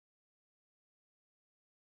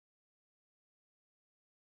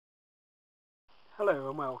Hello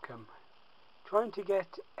and welcome. Trying to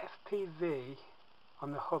get FPV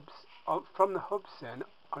on the from the Hubsan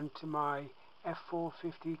onto my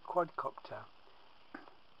F450 quadcopter.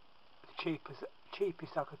 The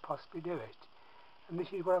cheapest I could possibly do it. And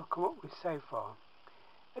this is what I've come up with so far.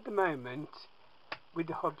 At the moment, with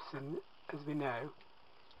the Hubsan, as we know,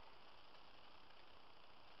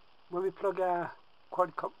 when we plug our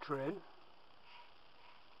quadcopter in,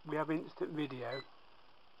 we have instant video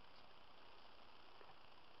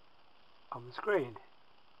on the screen.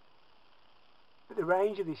 But the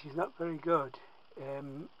range of this is not very good.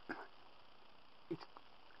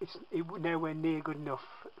 It's nowhere near good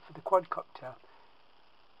enough for the quadcopter.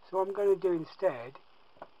 So what I'm going to do instead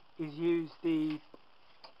is use the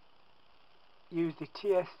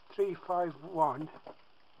TS351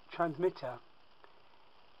 transmitter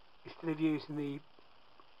instead of using the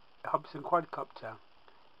Hubsan quadcopter.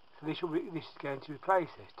 So this is going to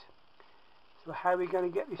replace it. So how are we going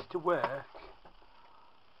to get this to work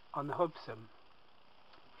on the Hubsan?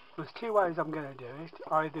 There's two ways I'm going to do it,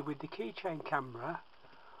 either with the keychain camera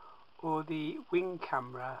or the wing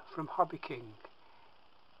camera from Hobby King.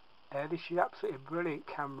 This is absolutely a brilliant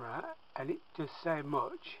camera and it does so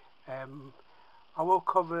much. I will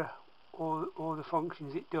cover all the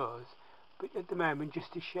functions it does, but at the moment,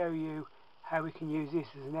 just to show you how we can use this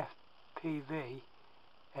as an FPV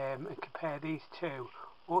and compare these two.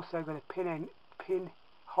 Also got a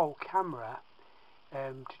pinhole camera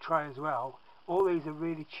to try as well. All these are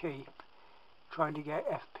really cheap, trying to get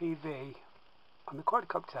FPV on the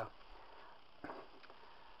quadcopter.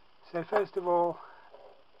 So first of all,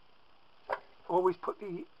 always put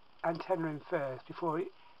the antenna in first before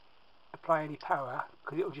you apply any power,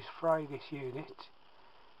 because it will just fry this unit.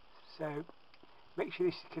 So make sure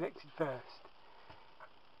this is connected first.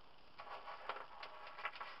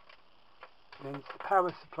 Then the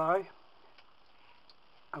power supply,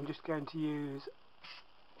 I'm just going to use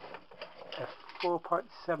a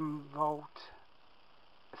 7.4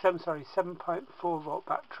 volt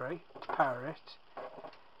battery to power it,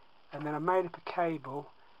 and then I made up a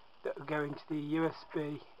cable that will go into the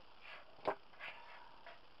USB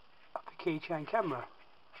of the keychain camera.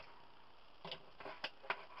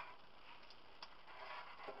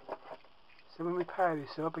 So when we power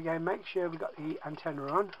this up, again make sure we've got the antenna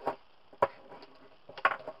on.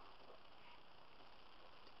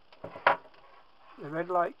 The red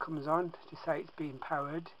light comes on to say it's being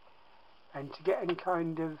powered, and to get any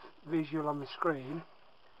kind of visual on the screen,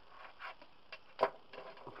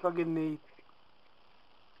 I'll plug in the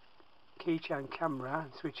keychain camera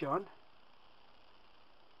and switch on.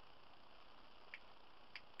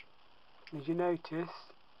 As you notice,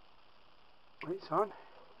 when it's on,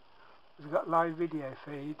 we've got live video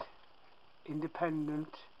feed,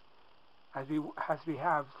 independent as we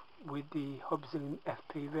have with the Hubsan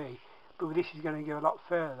FPV, but with this is going to go a lot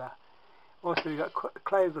further. Also we've got a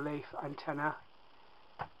cloverleaf antenna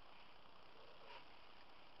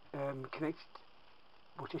connected,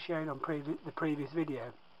 which is shown on the previous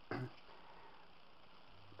video.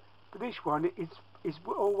 But this one is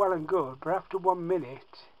all well and good, but after 1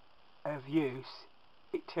 minute of use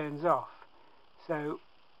it turns off. So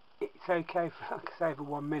it's okay for, like I say, for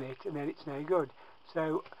 1 minute and then it's no good.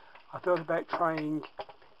 So I thought about trying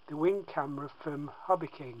the wing camera from Hobby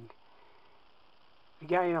King.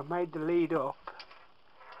 Again, I've made the lead up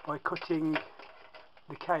by cutting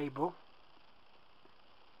the cable,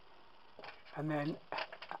 and then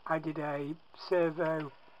I did a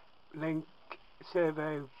servo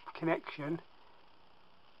connection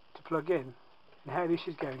to plug in. And how this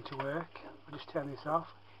is going to work, I'll just turn this off.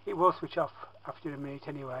 It will switch off after a minute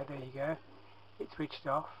anyway. There you go, it switched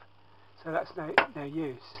off, so that's no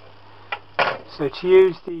use. So to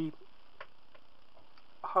use the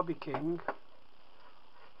Hobby King,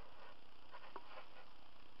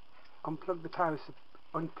 unplug the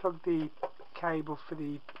cable for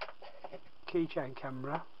the keychain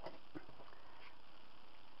camera.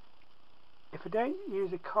 If I don't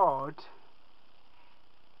use a card,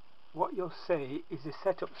 what you'll see is a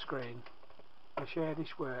setup screen. I'll show you how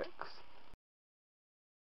this works.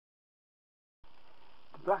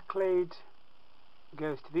 The black lead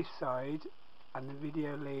goes to this side and the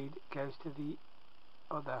video lead goes to the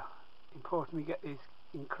other. Important we get these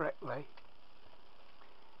in correctly.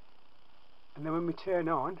 And then when we turn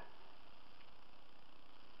on,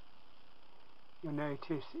 you'll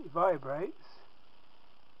notice it vibrates,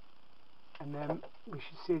 and then we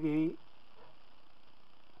should see the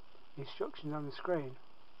instructions on the screen.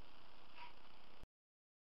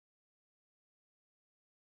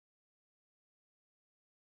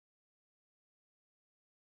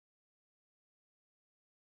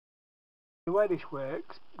 The way this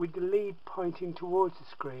works, with the lead pointing towards the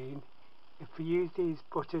screen, if we use these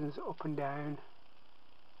buttons up and down,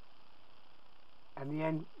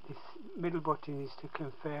 and this middle button is to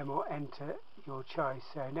confirm or enter your choice.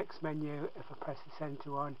 So next menu, if I press the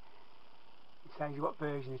centre one, it says what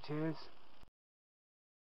version it is.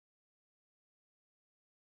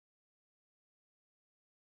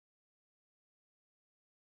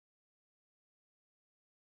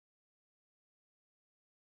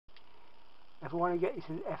 If I want to get this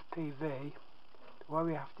as FPV, the way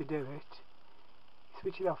we have to do it,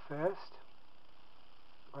 switch it off first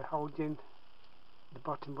by holding the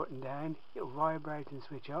bottom button down. It will vibrate and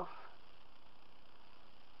switch off.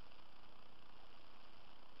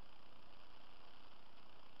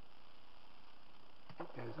 It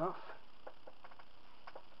goes off.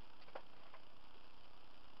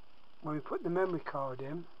 When we put the memory card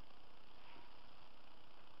in,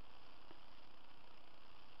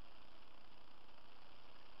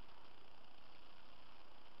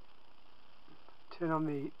 turn on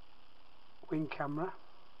the wing camera,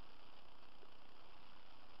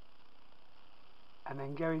 and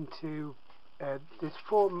then go into there's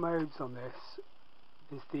 4 modes on this.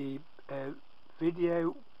 There's the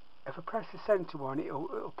video. If I press the center one,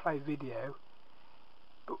 it'll play video,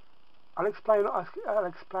 but I'll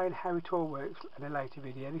explain how it all works in a later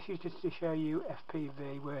video. This is just to show you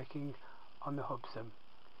FPV working on the Hubsan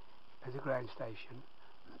as a ground station.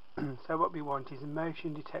 So what we want is a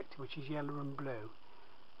motion detector, which is yellow and blue.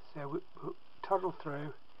 So we'll toddle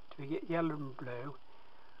through till we get yellow and blue.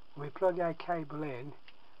 When we plug our cable in,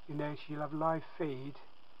 you notice you'll have live feed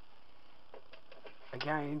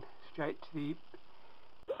again straight to the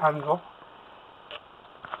angle,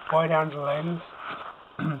 wide angle lens.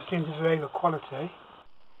 Seems to be very good quality,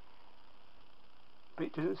 but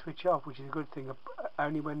it doesn't switch off, which is a good thing,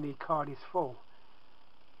 only when the card is full.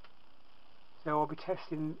 So I'll be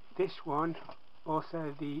testing this one,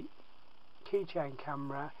 also the keychain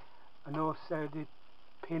camera, and also the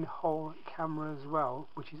pinhole camera as well,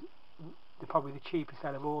 which is probably the cheapest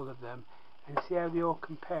out of all of them, and see how they all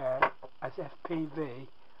compare as FPV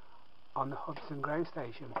on the Hubsan ground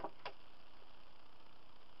station.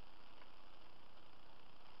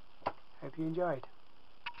 Hope you enjoyed.